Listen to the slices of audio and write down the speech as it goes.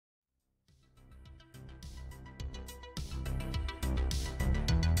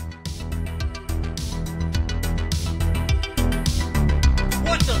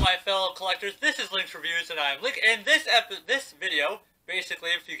fellow collectors, this is Link's Reviews, and I'm Link. And this video,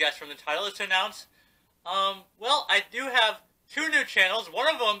 basically, if you guessed from the title, is to announce, well, I do have two new channels.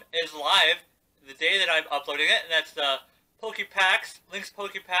 One of them is live the day that I'm uploading it, and that's the Pokepacks, Link's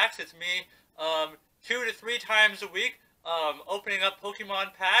Pokepacks. It's me, 2 to 3 times a week, opening up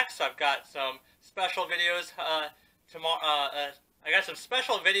Pokemon packs. I've got some special videos, tomorrow, I got some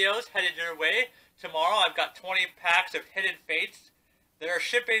special videos headed your way. Tomorrow I've got 20 packs of Hidden Fates that are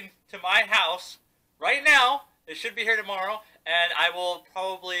shipping to my house right now. They should be here tomorrow, and I will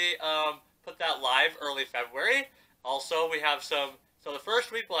probably put that live early February. Also, we have some, so the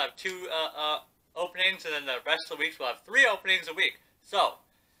first week we'll have 2 openings, and then the rest of the weeks we'll have 3 openings a week. So,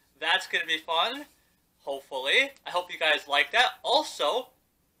 that's going to be fun, hopefully. I hope you guys like that. Also,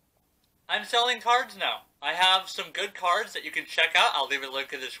 I'm selling cards now. I have some good cards that you can check out. I'll leave a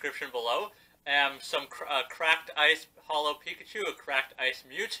link in the description below. Some Cracked Ice Holo Pikachu, a Cracked Ice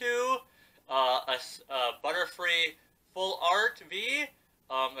Mewtwo, a Butterfree Full Art V,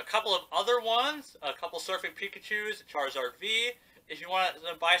 a couple of other ones, a couple Surfing Pikachus, a Charizard V. If you want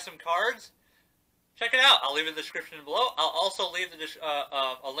to buy some cards, check it out. I'll leave it in the description below. I'll also leave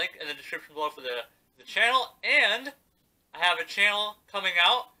a link in the description below for the channel. And I have a channel coming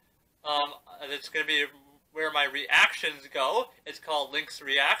out that's going to be where my reactions go. It's called Link's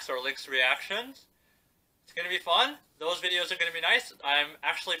Reacts or Link's Reactions. It's going to be fun. Those videos are going to be nice. I'm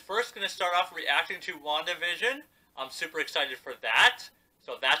actually first going to start off reacting to WandaVision. I'm super excited for that.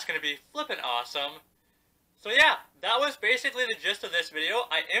 So that's going to be flippin' awesome. So yeah, that was basically the gist of this video.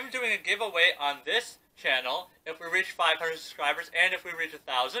 I am doing a giveaway on this channel if we reach 500 subscribers and if we reach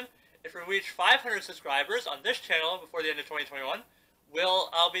 1,000. If we reach 500 subscribers on this channel before the end of 2021,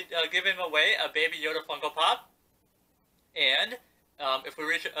 I'll be giving away a Baby Yoda Funko Pop, and if we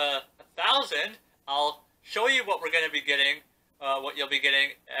reach 1,000, I'll show you what we're going to be getting, what you'll be getting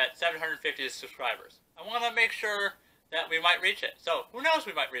at 750 subscribers. I want to make sure that we might reach it. So, who knows,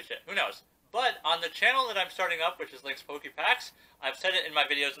 we might reach it. Who knows? But on the channel that I'm starting up, which is Link's Pokepacks, I've said it in my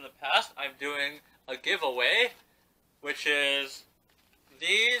videos in the past, I'm doing a giveaway, which is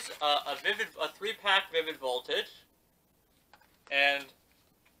these, a 3-pack Vivid Voltage, and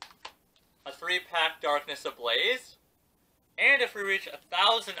a 3-pack Darkness Ablaze. And if we reach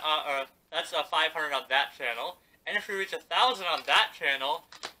 1,000, that's a 500 on that channel. And if we reach 1,000 on that channel,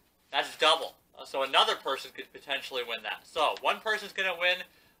 that's double. So another person could potentially win that. So one person's going to win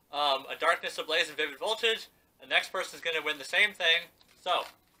a Darkness Ablaze and Vivid Voltage. The next person's going to win the same thing. So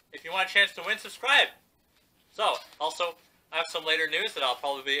if you want a chance to win, subscribe. So also, I have some later news that I'll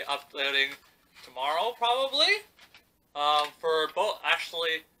probably be uploading tomorrow, probably. For both,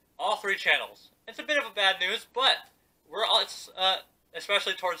 actually, all 3 channels. It's a bit of a bad news, but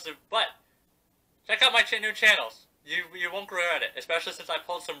especially towards the, but check out my new channels. You won't regret it, especially since I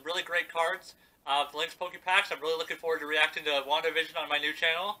pulled some really great cards of Link's Pokepacks. I'm really looking forward to reacting to WandaVision on my new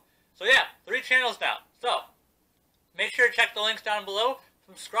channel. So yeah, 3 channels now. So, make sure to check the links down below.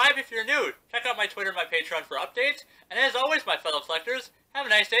 Subscribe if you're new. Check out my Twitter and my Patreon for updates. And as always, my fellow collectors, have a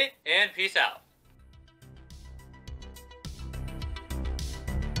nice day, and peace out.